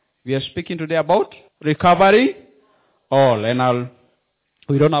We are speaking today about recovery all. And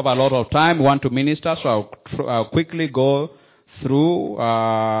we don't have a lot of time. We want to minister, so I'll quickly go through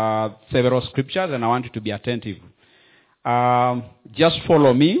several scriptures, and I want you to be attentive. Just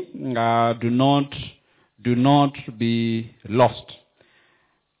follow me. Do not be lost.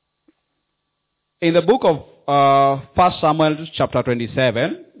 In the book of 1 Samuel chapter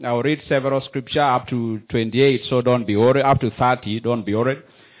 27, I'll read several scriptures up to 28, so don't be worried. Up to 30, don't be worried.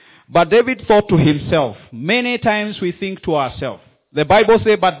 But David thought to himself. Many times we think to ourselves. The Bible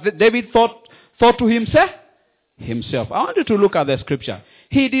says, but David thought to himself. I want you to look at the scripture.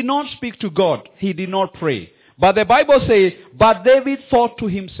 He did not speak to God. He did not pray. But the Bible says, but David thought to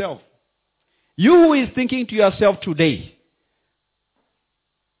himself. You who is thinking to yourself today,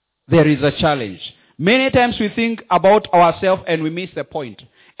 there is a challenge. Many times we think about ourselves and we miss the point.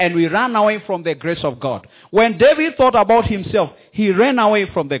 And we run away from the grace of God. When David thought about himself, he ran away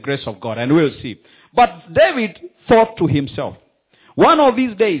from the grace of God. And we'll see. But David thought to himself, one of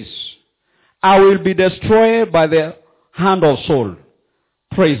these days, I will be destroyed by the hand of Saul.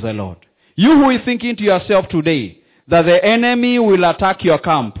 Praise the Lord. You who is thinking to yourself today that the enemy will attack your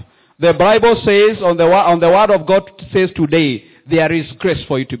camp, the Bible says, on the word of God says today, there is grace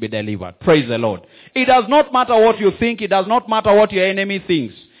for you to be delivered. Praise the Lord. It does not matter what you think. It does not matter what your enemy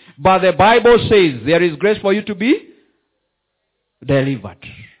thinks. But the Bible says there is grace for you to be delivered.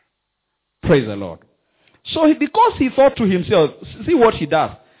 Praise the Lord. So because he thought to himself, see what he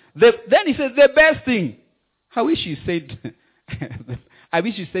does. Then he says, the best thing. I wish he said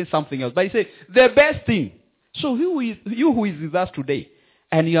something else. But he said, the best thing. So you who is with us today,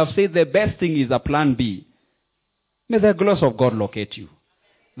 and you have said the best thing is a plan B, may the grace of God locate you.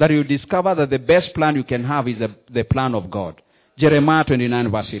 That you discover that the best plan you can have is the plan of God. Jeremiah 29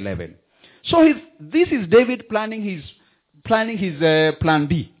 verse 11. So this is David planning his plan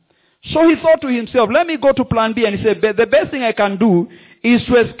B. So he thought to himself, let me go to plan B. And he said, the best thing I can do is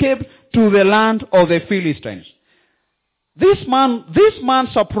to escape to the land of the Philistines. This man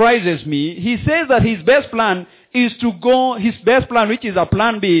surprises me. He says that his best plan, which is a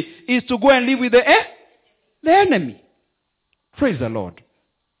plan B, is to go and live with the enemy. Praise the Lord.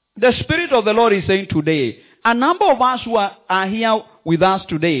 The Spirit of the Lord is saying today, a number of us who are here with us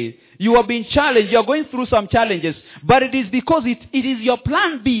today, you have been challenged, you are going through some challenges, but it is because it is your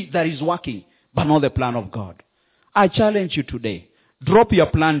plan B that is working, but not the plan of God. I challenge you today, drop your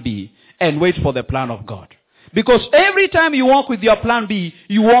plan B and wait for the plan of God. Because every time you walk with your plan B,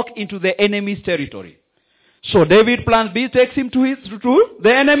 you walk into the enemy's territory. So David's plan B takes him to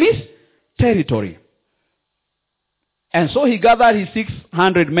the enemy's territory. And so he gathered his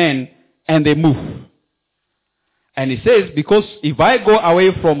 600 men and they move. And he says, because if I go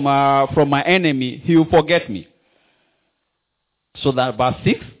away from my enemy, he will forget me. So that verse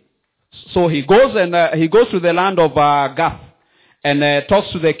 6. So he goes to the land of Gath and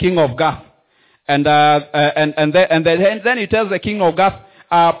talks to the king of Gath. And then he tells the king of Gath,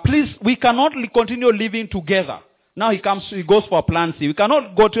 please, we cannot continue living together. Now he goes for plan C. We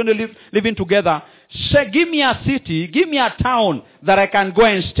cannot continue living together. Say, give me a city, give me a town that I can go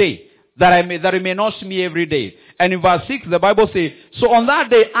and stay, that he may not see me every day. And in verse 6, the Bible says, so on that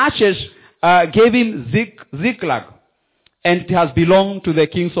day, Achish gave him Ziklag, and it has belonged to the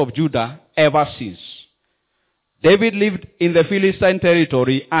kings of Judah ever since. David lived in the Philistine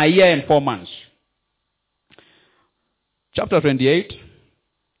territory a year and 4 months. Chapter 28.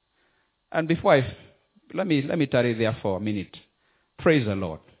 And before let me tarry there for a minute. Praise the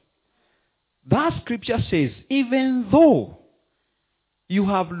Lord. That scripture says, even though you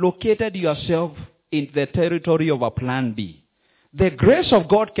have located yourself in the territory of a plan B, the grace of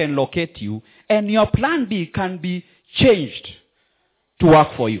God can locate you and your plan B can be changed to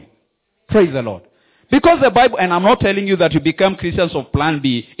work for you. Praise the Lord. Because the Bible, and I'm not telling you that you become Christians of plan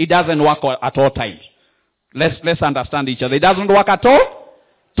B, it doesn't work at all times. Let's understand each other. It doesn't work at all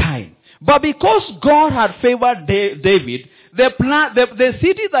time. But because God had favored David, the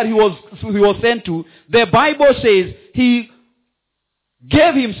city that he was sent to, the Bible says he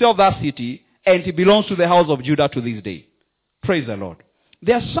gave himself that city and it belongs to the house of Judah to this day. Praise the Lord.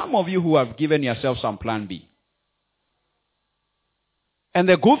 There are some of you who have given yourself some plan B. And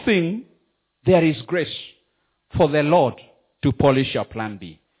the good thing, there is grace for the Lord to polish your plan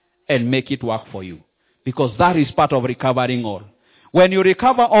B and make it work for you. Because that is part of recovering all. When you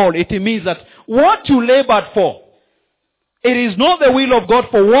recover all, it means that what you labored for, it is not the will of God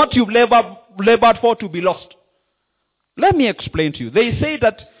for what you've labored for to be lost. Let me explain to you. They say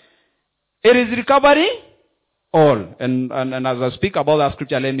that it is recovering all. And as I speak about that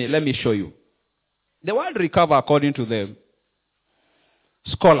scripture, let me show you. The word recover, according to the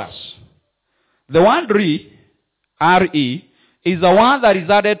scholars. The word re, R-E, is a word that is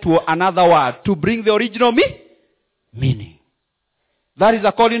added to another word to bring the original meaning. That is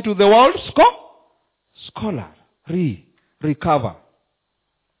according to the word scholar. Recover,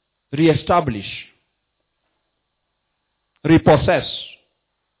 reestablish, repossess.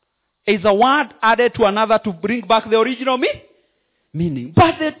 Is a word added to another to bring back the original meaning.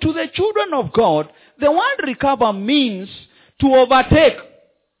 But to the children of God, the word recover means to overtake.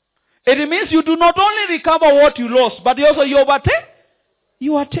 It means you do not only recover what you lost, but also you overtake.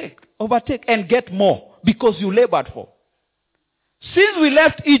 You overtake and get more because you labored for. Since we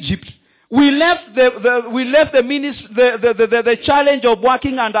left Egypt, we left the challenge of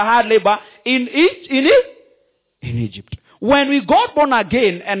working under hard labor in Egypt. When we got born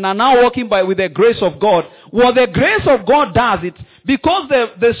again and are now walking with the grace of God, what the grace of God does it, because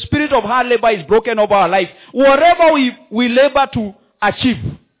the spirit of hard labor is broken over our life, whatever we labor to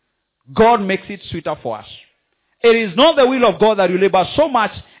achieve, God makes it sweeter for us. It is not the will of God that you labor so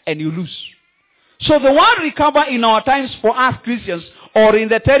much and you lose. So the word recover in our times for us Christians, or in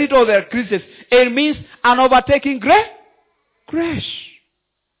the territory of the Christians, it means an overtaking grace.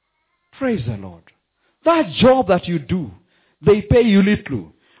 Praise the Lord. That job that you do, they pay you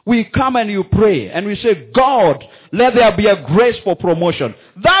little. We come and you pray and we say, God, let there be a grace for promotion.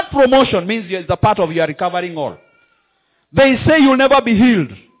 That promotion means it's a part of your recovering all. They say you'll never be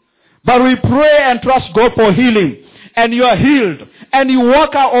healed. But we pray and trust God for healing. And you are healed. And you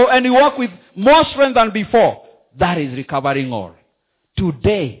walk with more strength than before. That is recovering all.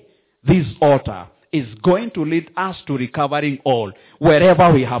 Today, this altar is going to lead us to recovering all.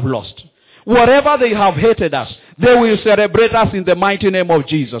 Wherever we have lost. Wherever they have hated us, they will celebrate us in the mighty name of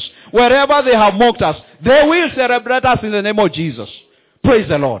Jesus. Wherever they have mocked us, they will celebrate us in the name of Jesus. Praise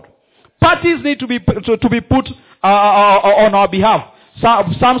the Lord. Parties need to be put on our behalf.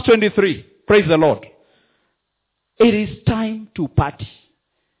 Psalms 23. Praise the Lord. It is time to party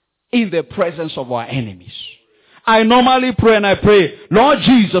in the presence of our enemies. I normally pray and I pray, Lord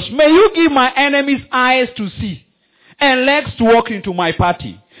Jesus, may you give my enemies eyes to see and legs to walk into my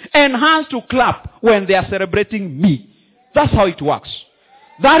party and hands to clap when they are celebrating me. That's how it works.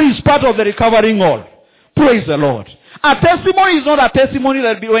 That is part of the recovering all. Praise the Lord. A testimony is not a testimony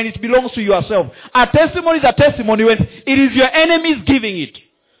when it belongs to yourself. A testimony is a testimony when it is your enemies giving it.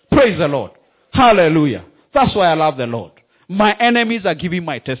 Praise the Lord. Hallelujah. That's why I love the Lord. My enemies are giving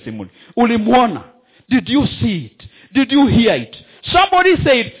my testimony. Ulimwona. Did you see it? Did you hear it? Somebody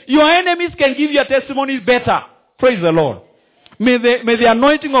said, your enemies can give your testimonies better. Praise the Lord. May the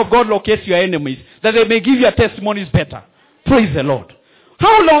anointing of God locate your enemies, that they may give your testimonies better. Praise the Lord.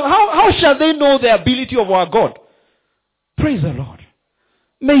 How shall they know the ability of our God? Praise the Lord.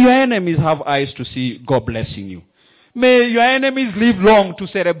 May your enemies have eyes to see God blessing you. May your enemies live long to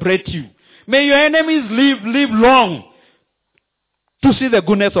celebrate you. May your enemies live long to see the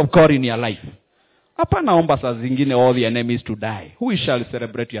goodness of God in your life. Hapa naomba saa zingine all the enemies to die. Who shall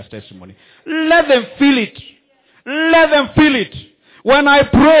celebrate your testimony? Let them feel it. Let them feel it. When I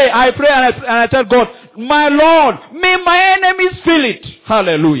pray and I tell God, my Lord, may my enemies feel it.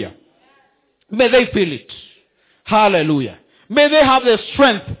 Hallelujah. May they feel it. Hallelujah. May they have the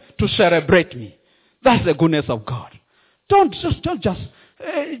strength to celebrate me. That's the goodness of God. Don't just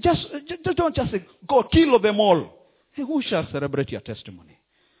say, go kill them all. Hey, who shall celebrate your testimony?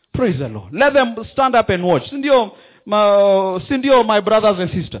 Praise the Lord. Let them stand up and watch. Sindio, my brothers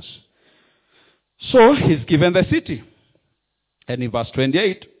and sisters. So he's given the city. And in verse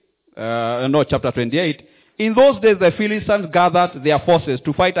 28, chapter 28, in those days the Philistines gathered their forces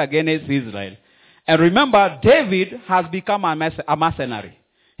to fight against Israel. And remember, David has become a mercenary.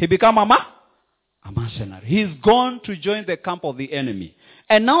 He became a mercenary. He's gone to join the camp of the enemy.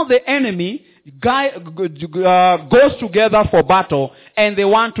 And now the enemy goes together for battle, and they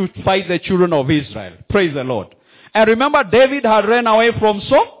want to fight the children of Israel. Praise the Lord. And remember, David had run away from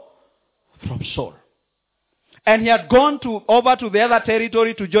Saul. And he had gone over to the other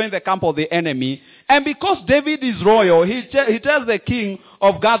territory to join the camp of the enemy. And because David is royal, he tells the king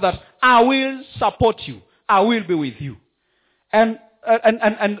of Gath that, I will support you. I will be with you. And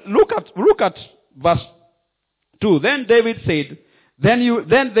look at verse 2. Then David said,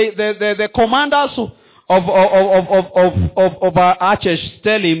 the commanders of our archers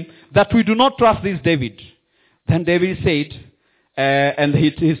tell him that we do not trust this David. Then David said,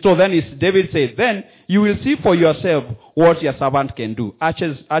 David said, then you will see for yourself what your servant can do.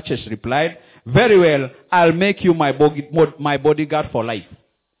 Archers replied, very well, I'll make you my bodyguard for life.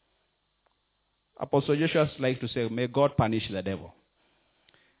 Apostle Joshua likes to say, may God punish the devil.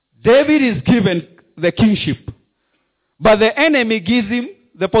 David is given the kingship. But the enemy gives him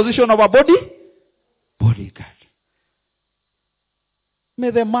the position of a bodyguard. May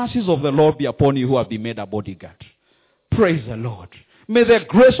the mercies of the Lord be upon you who have been made a bodyguard. Praise the Lord. May the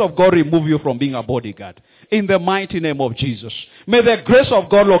grace of God remove you from being a bodyguard. In the mighty name of Jesus. May the grace of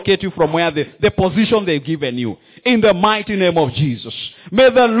God locate you from where the position they've given you. In the mighty name of Jesus. May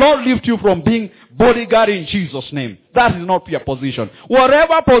the Lord lift you from being bodyguard in Jesus' name. That is not your position.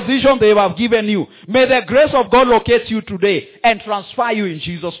 Whatever position they have given you, may the grace of God locate you today and transfer you in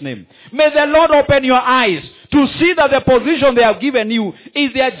Jesus' name. May the Lord open your eyes to see that the position they have given you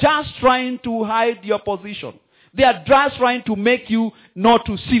is they are just trying to hide your position. They are just trying to make you not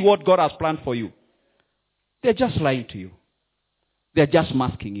to see what God has planned for you. They're just lying to you. They're just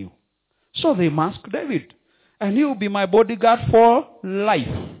masking you. So they masked David. And he will be my bodyguard for life.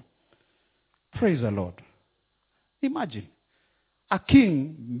 Praise the Lord. Imagine a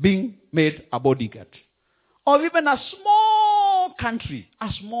king being made a bodyguard. Or even a small country, a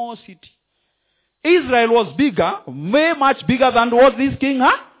small city. Israel was bigger, way much bigger than what this king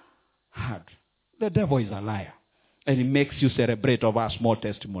had. The devil is a liar. And he makes you celebrate over a small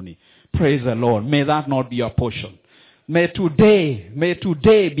testimony. Praise the Lord. May that not be your portion. May today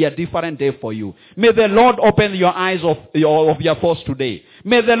be a different day for you. May the Lord open your eyes of your thoughts today.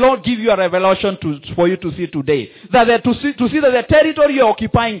 May the Lord give you a revelation for you to see today. To see that the territory you're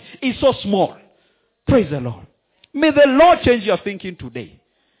occupying is so small. Praise the Lord. May the Lord change your thinking today.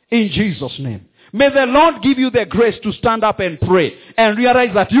 In Jesus' name. May the Lord give you the grace to stand up and pray and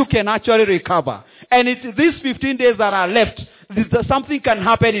realize that you can actually recover. And these 15 days that are left, something can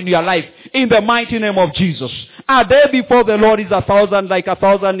happen in your life in the mighty name of Jesus. A day before the Lord is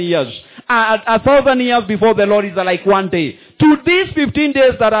 1,000 years. 1,000 years before the Lord is like one day. To these 15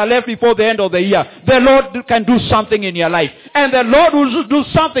 days that are left before the end of the year, the Lord can do something in your life. And the Lord will do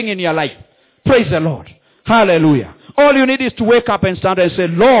something in your life. Praise the Lord. Hallelujah. All you need is to wake up and stand and say,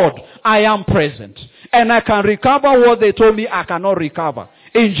 Lord, I am present. And I can recover what they told me I cannot recover.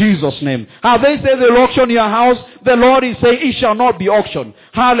 In Jesus' name. Have they said they'll auction your house? The Lord is saying it shall not be auctioned.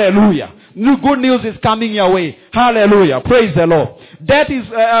 Hallelujah. New good news is coming your way. Hallelujah. Praise the Lord. Death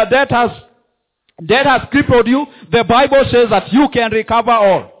has crippled you. The Bible says that you can recover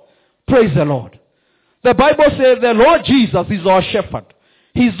all. Praise the Lord. The Bible says the Lord Jesus is our shepherd.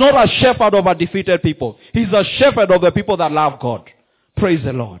 He's not a shepherd of a defeated people. He's a shepherd of the people that love God. Praise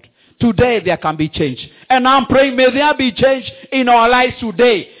the Lord. Today there can be change. And I'm praying, may there be change in our lives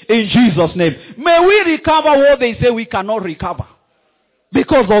today. In Jesus' name. May we recover what they say we cannot recover.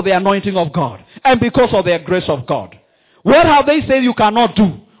 Because of the anointing of God. And because of the grace of God. What have they said you cannot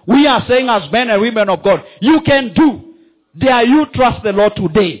do? We are saying as men and women of God, you can do. Dare you trust the Lord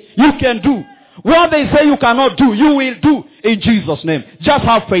today. You can do. What they say you cannot do, you will do in Jesus' name. Just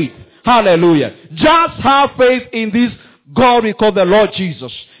have faith. Hallelujah. Just have faith in this God we call the Lord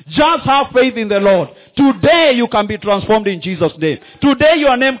Jesus. Just have faith in the Lord. Today you can be transformed in Jesus' name. Today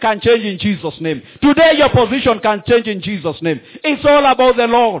your name can change in Jesus' name. Today your position can change in Jesus' name. It's all about the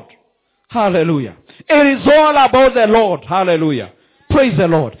Lord. Hallelujah. It is all about the Lord. Hallelujah. Praise the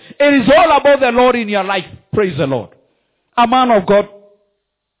Lord. It is all about the Lord in your life. Praise the Lord. A man of God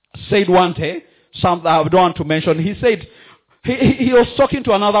said one day, something I don't want to mention. He said, he was talking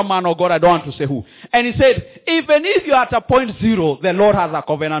to another man of God, I don't want to say who. And he said, even if you are at a point 0, the Lord has a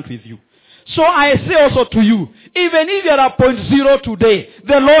covenant with you. So I say also to you, even if you are at point 0 today,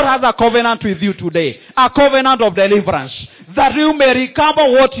 the Lord has a covenant with you today. A covenant of deliverance. That you may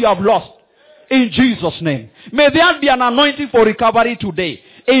recover what you have lost. In Jesus' name. May there be an anointing for recovery today.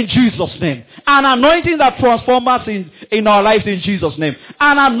 In Jesus' name. An anointing that transforms us in our lives in Jesus' name.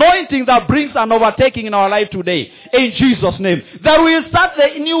 An anointing that brings an overtaking in our life today. In Jesus' name. That we will start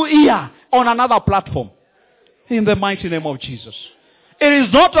the new year on another platform. In the mighty name of Jesus. It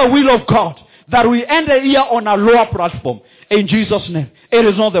is not the will of God that we end the year on a lower platform. In Jesus' name. It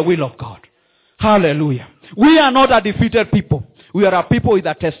is not the will of God. Hallelujah. We are not a defeated people. We are a people with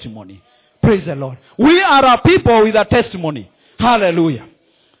a testimony. Praise the Lord. We are a people with a testimony. Hallelujah.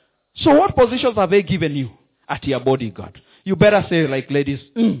 So what positions have they given you at your bodyguard? You better say like ladies,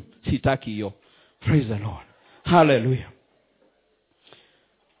 sitaki yo. Praise the Lord. Hallelujah.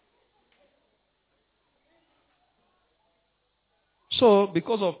 So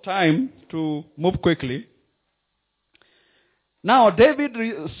because of time, to move quickly, now David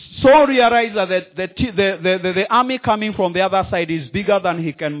realized that the army coming from the other side is bigger than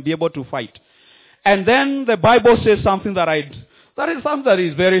he can be able to fight. And then the Bible says something that is something that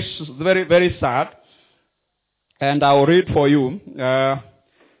is very, very, very sad. And I'll read for you. Verse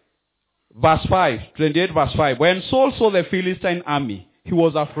 5, 28 verse 5. When Saul saw the Philistine army, he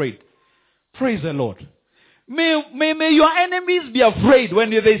was afraid. Praise the Lord. May your enemies be afraid when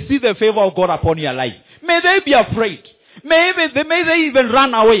they see the favor of God upon your life. May they be afraid. May they even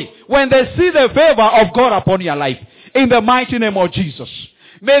run away when they see the favor of God upon your life. In the mighty name of Jesus.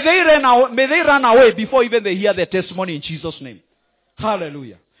 May they run away before even they hear the testimony in Jesus' name.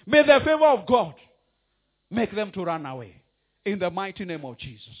 Hallelujah. May the favor of God make them to run away. In the mighty name of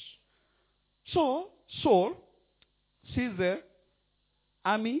Jesus. So, Saul sees the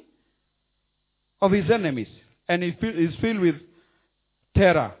army of his enemies. And he is filled with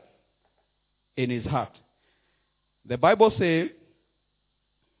terror in his heart. The Bible says,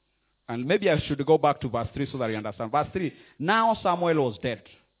 and maybe I should go back to verse 3 so that you understand. Verse 3, now Samuel was dead.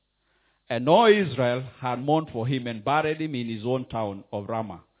 And all Israel had mourned for him and buried him in his own town of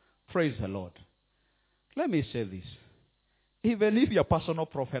Ramah. Praise the Lord. Let me say this. Even if your personal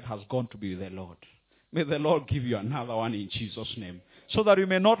prophet has gone to be with the Lord, may the Lord give you another one in Jesus' name. So that you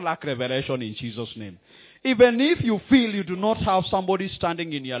may not lack revelation in Jesus' name. Even if you feel you do not have somebody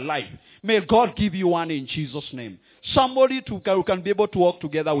standing in your life, may God give you one in Jesus' name. Somebody who can be able to walk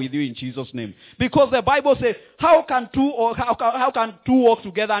together with you in Jesus' name. Because the Bible says, how can two walk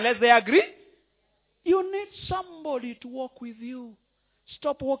together unless they agree? You need somebody to walk with you.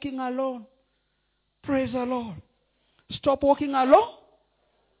 Stop walking alone. Praise the Lord. Stop walking alone.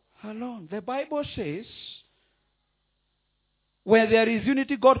 The Bible says, where there is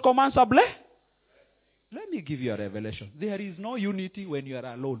unity, God commands a blessing. Let me give you a revelation. There is no unity when you are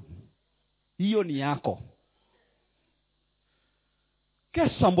alone. Hiyo ni yako.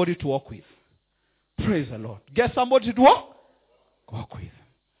 Get somebody to walk with. Praise the Lord. Get somebody to walk with.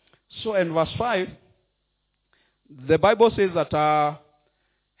 So in verse 5, the Bible says that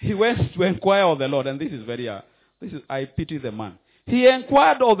he went to inquire of the Lord. And this is I pity the man. He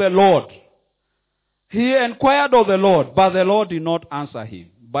inquired of the Lord. But the Lord did not answer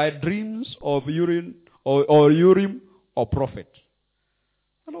him by dreams of Urim or prophet.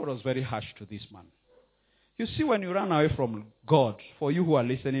 The Lord was very harsh to this man. You see, when you run away from God, for you who are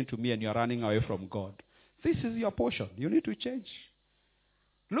listening to me and you are running away from God, this is your portion. You need to change.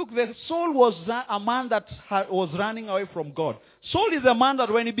 Look, Saul was a man that was running away from God. Saul is a man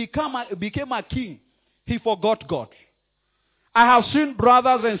that when he became a king, he forgot God. I have seen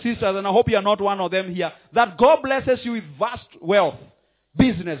brothers and sisters, and I hope you are not one of them here, that God blesses you with vast wealth,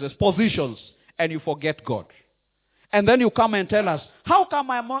 businesses, positions, and you forget God. And then you come and tell us, how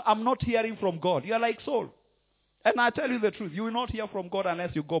come I'm not hearing from God? You are like Saul. And I tell you the truth, you will not hear from God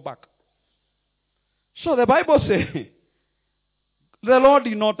unless you go back. So the Bible says, the Lord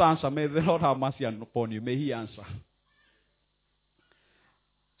did not answer. May the Lord have mercy upon you. May he answer.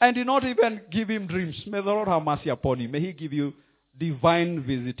 And did not even give him dreams. May the Lord have mercy upon you. May he give you divine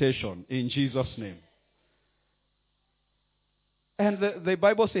visitation in Jesus' name. And the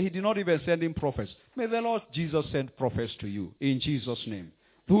Bible says he did not even send him prophets. May the Lord Jesus send prophets to you in Jesus' name.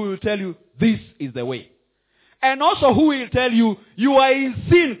 Who will tell you, this is the way. And also who will tell you, you are in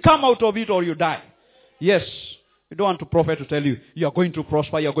sin, come out of it or you die. Yes. We don't want a prophet to tell you, you are going to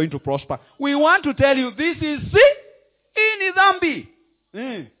prosper, you are going to prosper. We want to tell you, this is sin in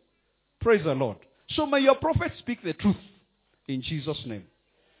Zambi. Praise the Lord. So may your prophet speak the truth in Jesus' name.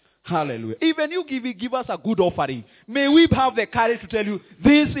 Hallelujah. Even you give us a good offering. May we have the courage to tell you,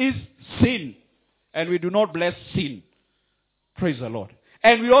 this is sin. And we do not bless sin. Praise the Lord.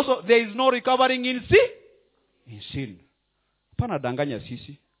 And we also, there is no recovering in sin. In sin. Pana danganya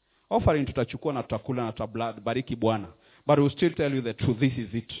sisi. Offering tutachukua na tutakula na tutabariki Bwana. But we'll still tell you the truth. This is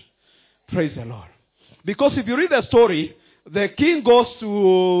it. Praise the Lord. Because if you read the story, the king goes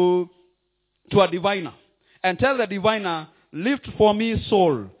to a diviner and tells the diviner, lift for me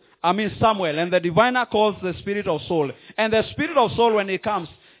Samuel. And the diviner calls the spirit of Saul. And the spirit of Saul, when it comes,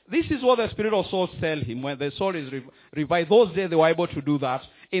 this is what the spirit of Saul tells him. When the soul is revived, those days they were able to do that.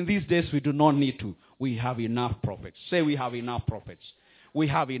 In these days we do not need to. We have enough prophets. Say we have enough prophets. We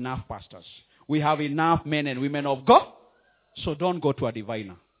have enough pastors. We have enough men and women of God. So don't go to a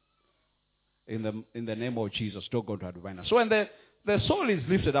diviner. In the name of Jesus, don't go to a diviner. So when the soul is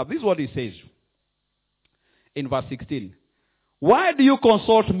lifted up, this is what he says. In verse 16. Why do you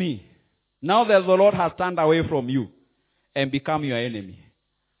consult me? Now that the Lord has turned away from you and become your enemy.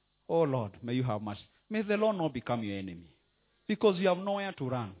 Oh Lord, may you have mercy. May the Lord not become your enemy. Because you have nowhere to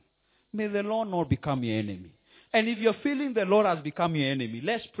run. May the Lord not become your enemy. And if you're feeling the Lord has become your enemy,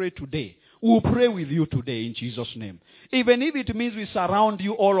 let's pray today. We'll pray with you today in Jesus' name. Even if it means we surround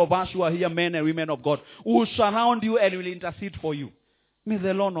you, all of us who are here, men and women of God, we'll surround you and will intercede for you. May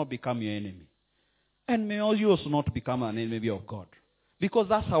the Lord not become your enemy. And may you also not become an enemy of God. Because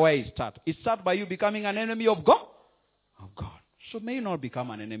that's how it starts. It starts by you becoming an enemy of God. Of God. So may you not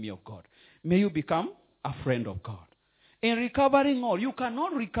become an enemy of God. May you become a friend of God. In recovering all, you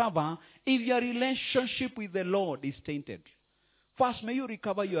cannot recover if your relationship with the Lord is tainted. First, may you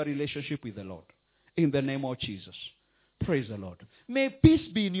recover your relationship with the Lord. In the name of Jesus. Praise the Lord. May peace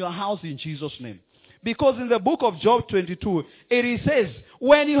be in your house in Jesus' name. Because in the book of Job 22, it says,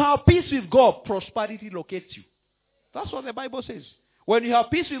 when you have peace with God, prosperity locates you. That's what the Bible says. When you have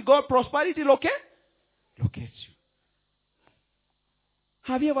peace with God, prosperity locates you.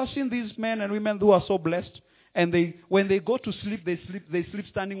 Have you ever seen these men and women who are so blessed? And when they go to sleep, they sleep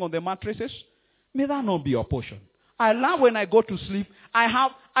standing on the mattresses? May that not be your portion. I love when I go to sleep. I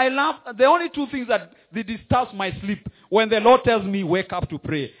love the only two things that disturbs my sleep. When the Lord tells me, wake up to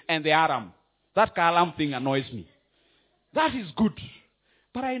pray, and the alarm. That alarm thing annoys me. That is good.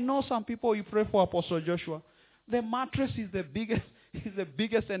 But I know some people, you pray for Apostle Joshua. The mattress is the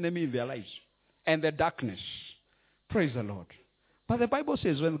biggest enemy in their lives. And the darkness. Praise the Lord. But the Bible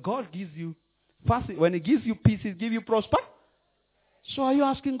says when God gives you, when He gives you peace, He gives you prosperity. So are you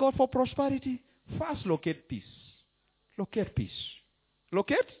asking God for prosperity? First, locate peace. Locate peace.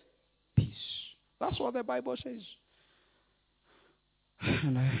 Locate peace. That's what the Bible says.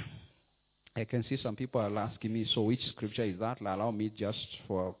 And I can see some people are asking me, so which scripture is that? Allow me just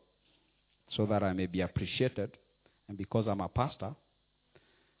so that I may be appreciated. And because I'm a pastor,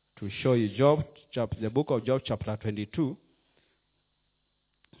 to show you the book of Job chapter 22.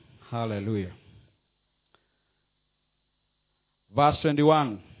 Hallelujah. Verse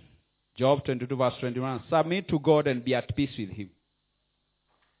 21. Job 22 verse 21. Submit to God and be at peace with Him.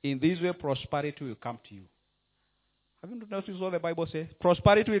 In this way, prosperity will come to you. Haven't you noticed what the Bible says?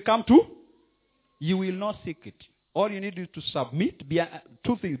 Prosperity will come to you. Will not seek it. All you need is to submit.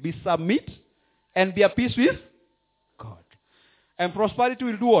 Two things. Be submit and be at peace with God. And prosperity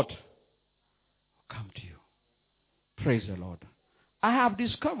will do what? Come to you. Praise the Lord. I have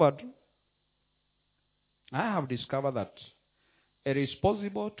discovered that it is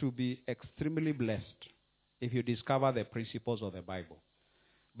possible to be extremely blessed if you discover the principles of the Bible.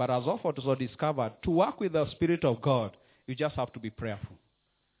 But as also discovered, to work with the Spirit of God, you just have to be prayerful.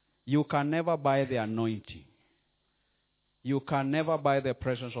 You can never buy the anointing. You can never buy the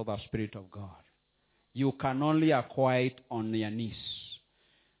presence of the Spirit of God. You can only acquire it on your knees.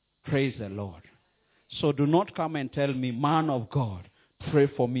 Praise the Lord. So do not come and tell me, man of God, pray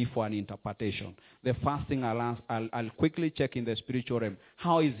for me for an interpretation. The first thing I'll quickly check in the spiritual realm.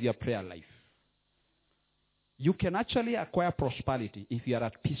 How is your prayer life? You can actually acquire prosperity if you are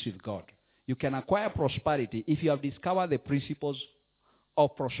at peace with God. You can acquire prosperity if you have discovered the principles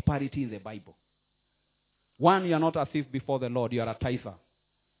of prosperity in the Bible. One, you are not a thief before the Lord. You are a tither.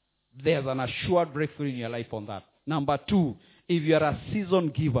 There's an assured breakthrough in your life on that. Number two, if you are a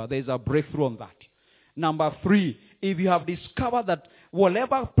seasoned giver, there's a breakthrough on that. Number three, if you have discovered that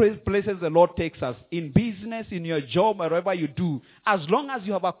whatever places the Lord takes us, in business, in your job, wherever you do, as long as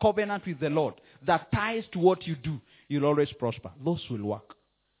you have a covenant with the Lord that ties to what you do, you'll always prosper. Those will work.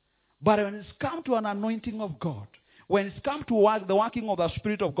 But when it's come to an anointing of God, when it's come to the working of the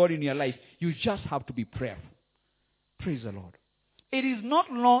Spirit of God in your life, you just have to be prayerful. Praise the Lord. It is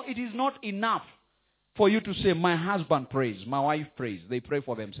not enough for you to say, my husband prays, my wife prays. They pray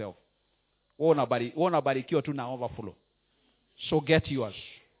for themselves. Wanabarikiwa tu na overflow. So get yours.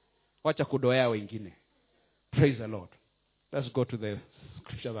 Wacha kudoea wengine. Praise the Lord. Let's go to the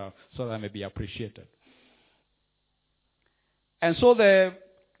scripture so that I may be appreciated. And so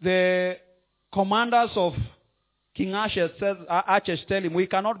the commanders of King Achash tell him, we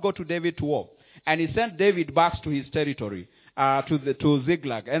cannot go to David to war. And he sent David back to his territory, to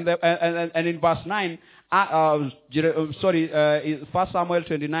Ziklag. And in verse 9, 1 Samuel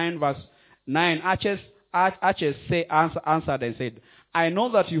 29 verse 9, Achash answered and said, I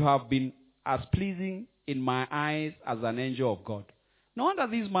know that you have been as pleasing in my eyes as an angel of God. No wonder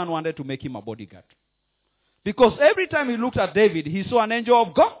this man wanted to make him a bodyguard. Because every time he looked at David, he saw an angel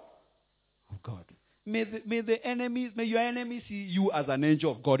of God. Of God. May your enemies see you as an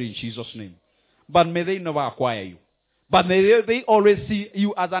angel of God in Jesus' name. But may they never acquire you. But may they always see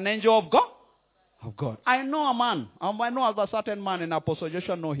you as an angel of God. Of God. I know a man. I know a certain man, and Apostle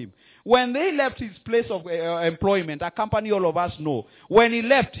Joshua know him. When they left his place of employment, a company all of us know. When he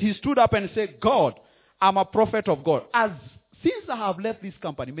left, he stood up and said, God, I'm a prophet of God. Since I have left this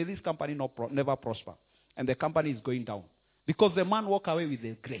company, may this company never prosper. And the company is going down. Because the man walked away with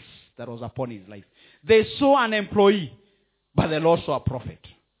the grace that was upon his life. They saw an employee, but the Lord saw a prophet.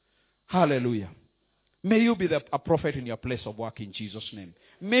 Hallelujah. May you be a prophet in your place of work in Jesus' name.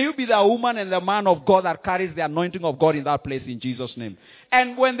 May you be the woman and the man of God that carries the anointing of God in that place in Jesus' name.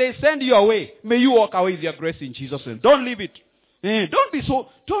 And when they send you away, may you walk away with your grace in Jesus' name. Don't leave it.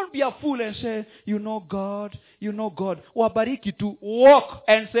 Don't be a fool and say, you know God. Wabariki to walk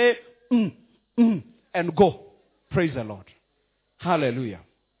and say, and go. Praise the Lord. Hallelujah.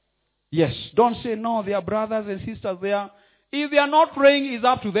 Yes. Don't say, no, they are brothers and sisters there. If they are not praying, it's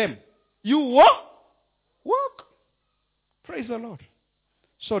up to them. You walk. Praise the Lord.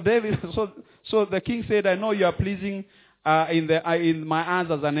 So the king said, I know you are pleasing in my eyes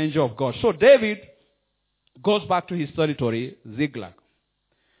as an angel of God. So David goes back to his territory, Ziklag.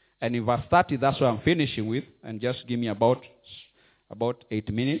 And in verse 30, that's what I'm finishing with. And just give me about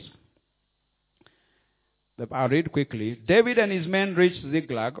 8 minutes. I'll read quickly. David and his men reached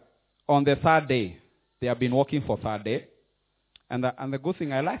Ziklag on the third day. They have been walking for third day. And the good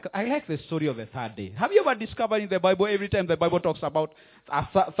thing, I like the story of the third day. Have you ever discovered in the Bible, every time the Bible talks about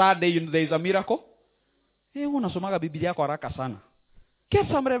a third day, there is a miracle? Get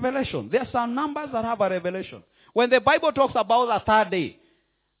some revelation. There are some numbers that have a revelation. When the Bible talks about a third day,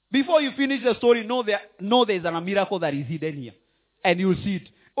 before you finish the story, know there is a miracle that is hidden here. And you'll see it.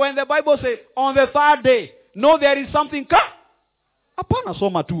 When the Bible says, on the third day, know there is something. Apana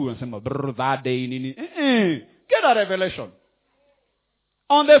soma tu that day. Get a revelation.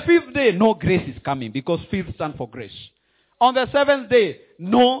 On the fifth day, no, grace is coming, because fifth stands for grace. On the seventh day,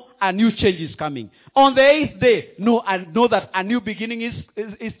 no, a new change is coming. On the eighth day, no, and know that a new beginning is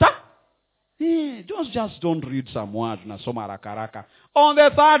time. Don't read some words. On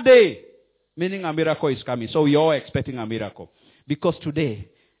the third day, meaning a miracle is coming. So we are expecting a miracle. Because today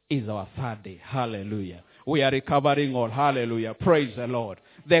is our third day. Hallelujah. We are recovering all. Hallelujah. Praise the Lord.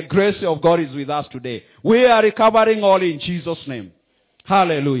 The grace of God is with us today. We are recovering all in Jesus' name.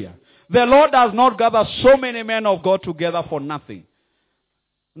 Hallelujah. The Lord does not gather so many men of God together for nothing.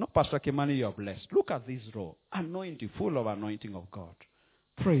 No, Pastor Kimani, you are blessed. Look at this row. Anointing, full of anointing of God.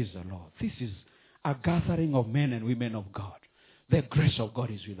 Praise the Lord. This is a gathering of men and women of God. The grace of God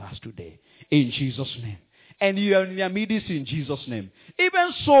is with us today. In Jesus' name. And you are in your midst in Jesus' name.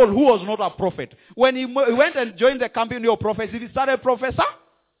 Even Saul, who was not a prophet, when he went and joined the company of prophets, he started prophesying.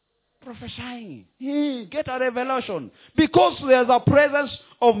 Get a revelation. Because there's a presence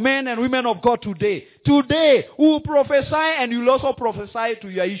of men and women of God today. Today, who will prophesy, and you'll also prophesy to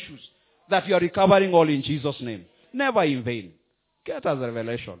your issues that you are recovering all in Jesus' name. Never in vain. Get a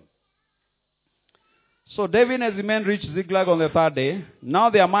revelation. So David and his men reached Ziklag on the third day. Now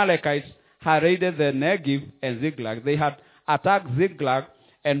the Amalekites had raided the Negev and Ziklag. They had attacked Ziklag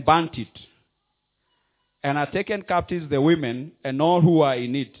and burnt it, and had taken captives the women and all who were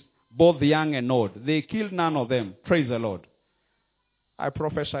in it, both young and old. They killed none of them. Praise the Lord. I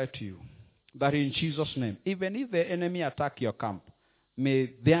prophesy to you that in Jesus' name, even if the enemy attack your camp,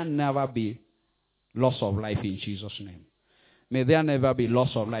 may there never be loss of life in Jesus' name. May there never be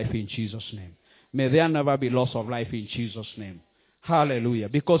loss of life in Jesus' name. May there never be loss of life in Jesus' name. Hallelujah.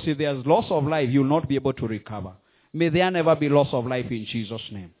 Because if there's loss of life, you'll not be able to recover. May there never be loss of life in Jesus'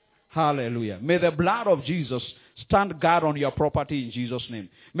 name. Hallelujah. May the blood of Jesus stand guard on your property in Jesus' name.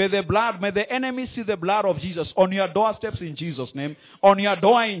 May the enemy see the blood of Jesus on your doorsteps in Jesus' name, on your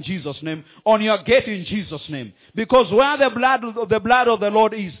door in Jesus' name, on your gate in Jesus' name. Because where the blood of the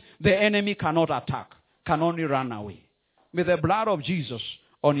Lord is, the enemy cannot attack, can only run away. May the blood of Jesus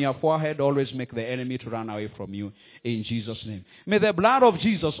on your forehead always make the enemy to run away from you in Jesus' name. May the blood of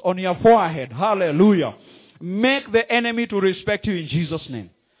Jesus on your forehead, hallelujah, make the enemy to respect you in Jesus' name.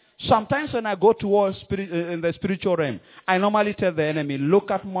 Sometimes when I go towards in the spiritual realm, I normally tell the enemy, look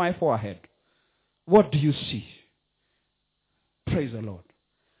at my forehead. What do you see? Praise the Lord.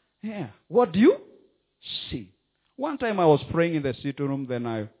 Yeah. What do you see? One time I was praying in the sitting room, then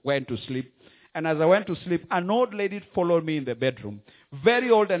I went to sleep. And as I went to sleep, an old lady followed me in the bedroom.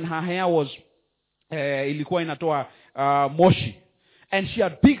 Very old, and her hair was ilikuwa inatoa moshi. And she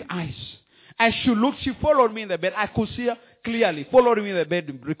had big eyes. And she followed me in the bed. I could see her clearly, followed me in the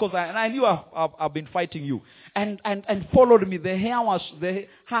bed, because I knew I've been fighting you. And followed me. Her hair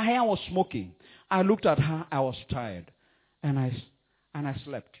was smoking. I looked at her. I was tired. And I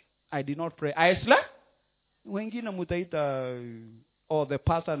slept. I did not pray. I slept. Wengine mutaita or the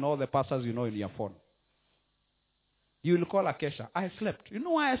pastor and all the pastors you know in your phone. You will call Akesha. I slept. You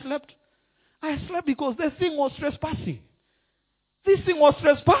know why I slept? I slept because the thing was trespassing. This thing was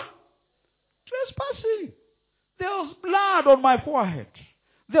trespassing. There was blood on my forehead.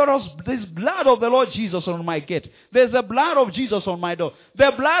 There's blood of the Lord Jesus on my gate. There's the blood of Jesus on my door.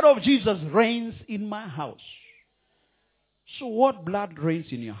 The blood of Jesus reigns in my house. So what blood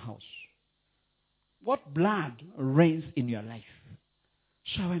reigns in your house? What blood reigns in your life?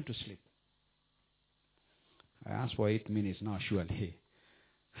 So I went to sleep. I asked for 8 minutes now, surely.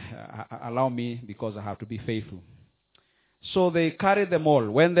 Allow me, because I have to be faithful. So they carried them all.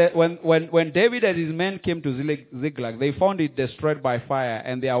 When David and his men came to Ziklag, they found it destroyed by fire,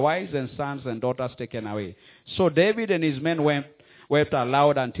 and their wives and sons and daughters taken away. So David and his men wept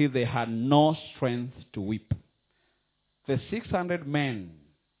aloud until they had no strength to weep. The 600 men,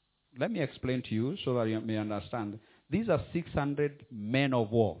 let me explain to you so that you may understand. These are 600 men of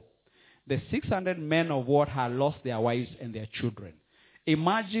war. The 600 men of war had lost their wives and their children.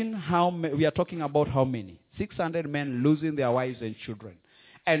 Imagine we are talking about how many? 600 men losing their wives and children.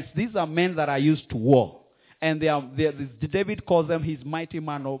 And these are men that are used to war. And David calls them his mighty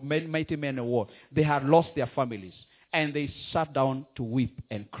men of war. They had lost their families. And they sat down to weep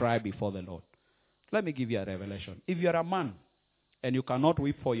and cry before the Lord. Let me give you a revelation. If you are a man and you cannot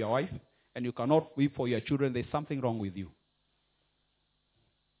weep for your wife and you cannot weep for your children, there's something wrong with you.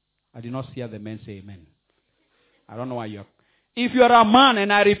 I did not hear the men say amen. I don't know why you're... If you are a man,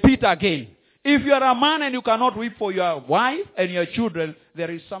 and I repeat again, if you are a man and you cannot weep for your wife and your children,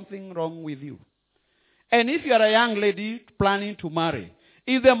 there is something wrong with you. And if you are a young lady planning to marry,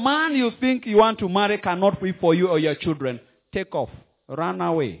 if the man you think you want to marry cannot weep for you or your children, take off. Run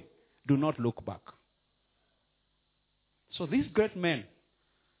away. Do not look back. So these great men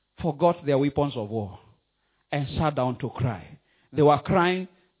forgot their weapons of war and sat down to cry. They were crying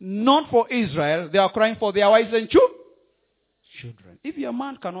not for Israel, they were crying for their wives and children. If your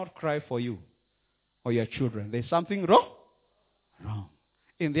man cannot cry for you or your children, there's something wrong.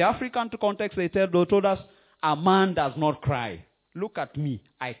 In the African context, they told us, a man does not cry. Look at me.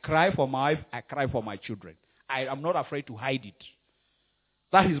 I cry for my wife, I cry for my children. I am not afraid to hide it.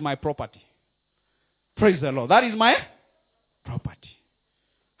 That is my property. Praise the Lord. That is my property.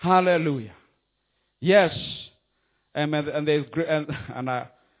 Hallelujah. Yes.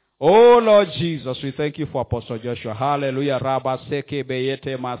 Oh Lord Jesus, we thank you for Apostle Joshua. Hallelujah. Rabba seke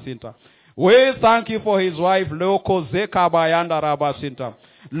beyete masinta. We thank you for his wife, Loko Zeka Bayanda Rabasinta.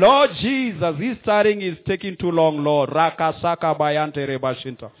 Lord Jesus, this starting is taking too long, Lord. Rakasaka Bayante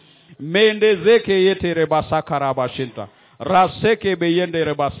Rebashinta. Mende Zeke Yete Rebasaka Rabashinta. Raseke Beyende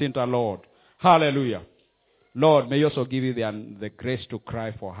Rebasinta, Lord. Hallelujah. Lord, may you also give you the grace to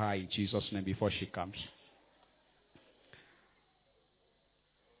cry for her in Jesus' name before she comes.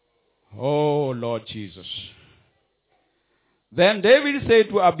 Oh, Lord Jesus. Then David said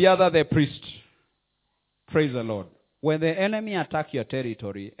to Abiathar the priest, praise the Lord, when the enemy attack your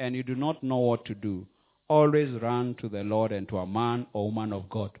territory and you do not know what to do, always run to the Lord and to a man or woman of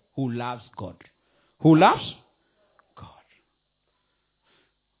God who loves God. Who loves God.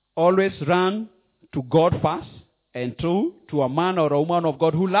 Always run to God first and to a man or a woman of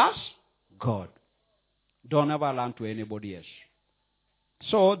God who loves God. Don't ever run to anybody else.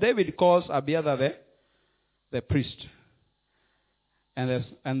 So David calls Abiathar the priest.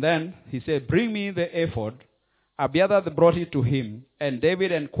 And then he said, bring me the ephod. Abiathar brought it to him, and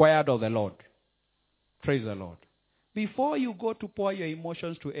David inquired of the Lord. Praise the Lord. Before you go to pour your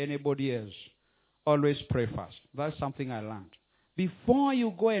emotions to anybody else, always pray first. That's something I learned. Before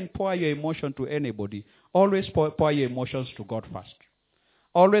you go and pour your emotion to anybody, always pour your emotions to God first.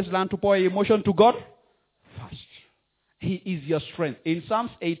 Always learn to pour your emotion to God first. He is your strength. In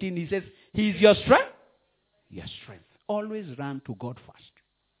Psalms 18, he says, he is your strength. Your strength. Always run to God first.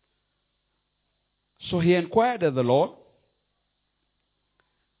 So he inquired of the Lord.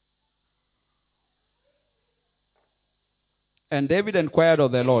 And David inquired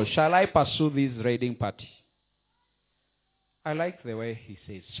of the Lord, shall I pursue this raiding party? I like the way he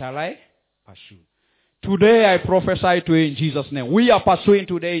says, shall I pursue? Today I prophesy to you in Jesus' name. We are pursuing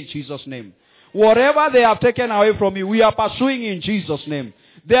today in Jesus' name. Whatever they have taken away from you, we are pursuing in Jesus' name.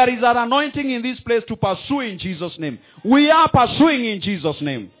 There is an anointing in this place to pursue in Jesus' name. We are pursuing in Jesus'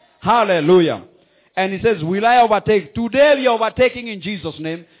 name. Hallelujah. And he says, will I overtake? Today we are overtaking in Jesus'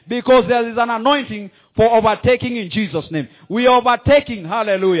 name because there is an anointing for overtaking in Jesus' name. We are overtaking.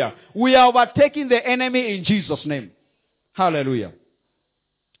 Hallelujah. We are overtaking the enemy in Jesus' name. Hallelujah.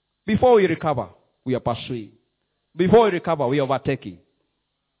 Before we recover, we are pursuing. Before we recover, we are overtaking.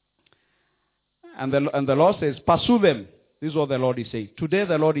 And the Lord says, pursue them. This is what the Lord is saying. Today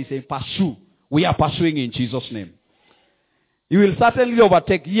the Lord is saying, pursue. We are pursuing in Jesus' name. You will certainly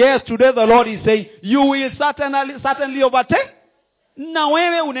overtake. Yes, today the Lord is saying, you will certainly overtake. Na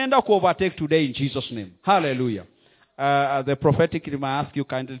wewe unaenda ku overtake today in Jesus' name. Hallelujah. The prophetic, I ask you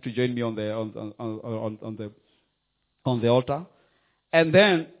kindly to join me on the altar. And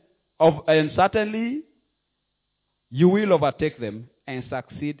then, and certainly, you will overtake them and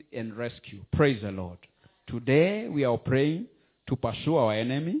succeed in rescue. Praise the Lord. Today, we are praying to pursue our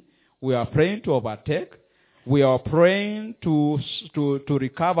enemy. We are praying to overtake. We are praying to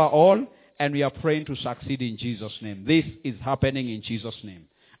recover all. And we are praying to succeed in Jesus' name. This is happening in Jesus' name.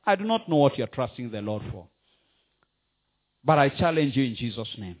 I do not know what you are trusting the Lord for. But I challenge you in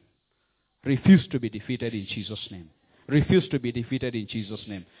Jesus' name. Refuse to be defeated in Jesus' name. Refuse to be defeated in Jesus'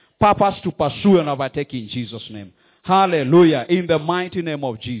 name. Purpose to pursue and overtake in Jesus' name. Hallelujah. In the mighty name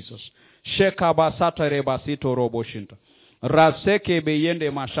of Jesus. Shekabasata rebasito roboshinta. Raseke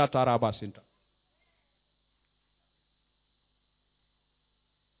beyende mashata rabasinta.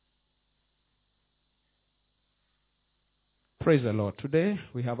 Praise the Lord. Today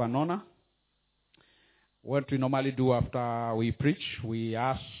we have an honor. What we normally do after we preach, we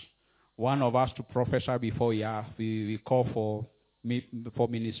ask one of us to prophesy before we call for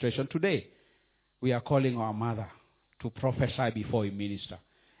ministration. Today, we are calling our mother to prophesy before we minister.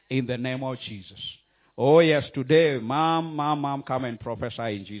 In the name of Jesus. Oh yes, today, mom, come and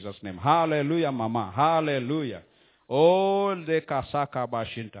prophesy in Jesus' name. Hallelujah, mama. Hallelujah. Oh, the kasaka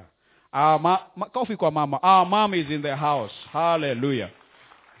bashinta. Coffee kwa mama. Our mom is in the house. Hallelujah.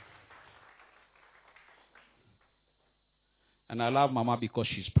 And I love Mama because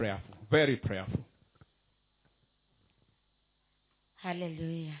she's prayerful. Very prayerful.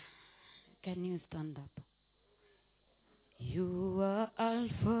 Hallelujah. Can you stand up? You are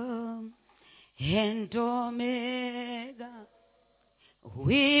Alpha and Omega.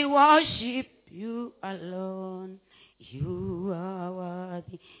 We worship you alone. You are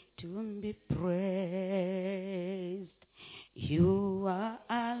worthy to be praised. You are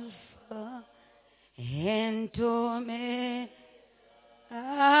Alpha and Omega.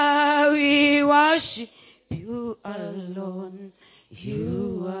 We worship you alone.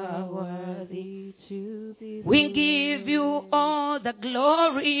 You are worthy to be praised. We give you all the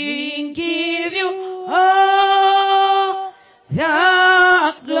glory. We give you all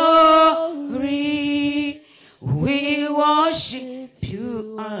the glory. We worship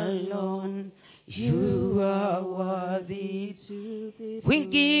you alone. You are worthy to be praised. We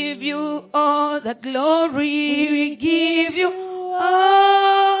give you all the glory. We give you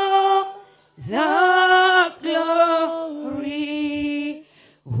all the glory.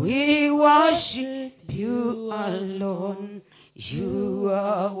 We worship you alone. You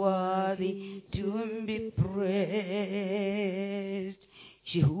are worthy to be praised.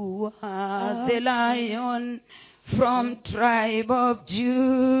 You are the Lion from tribe of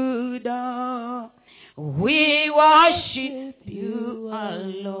Judah. We worship you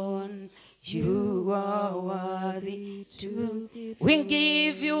alone. You are worthy to be praised. We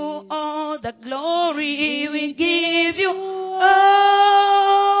give you all the glory. We give you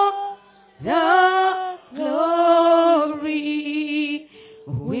all the glory.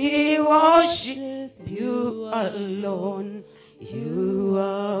 We worship you alone. You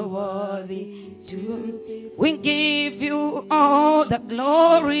are worthy to be praised. We give you all the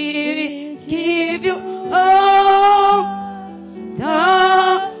glory. We give you all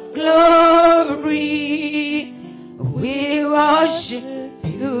the glory. We worship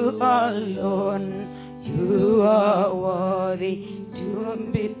you alone. You are worthy to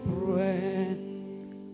be praised.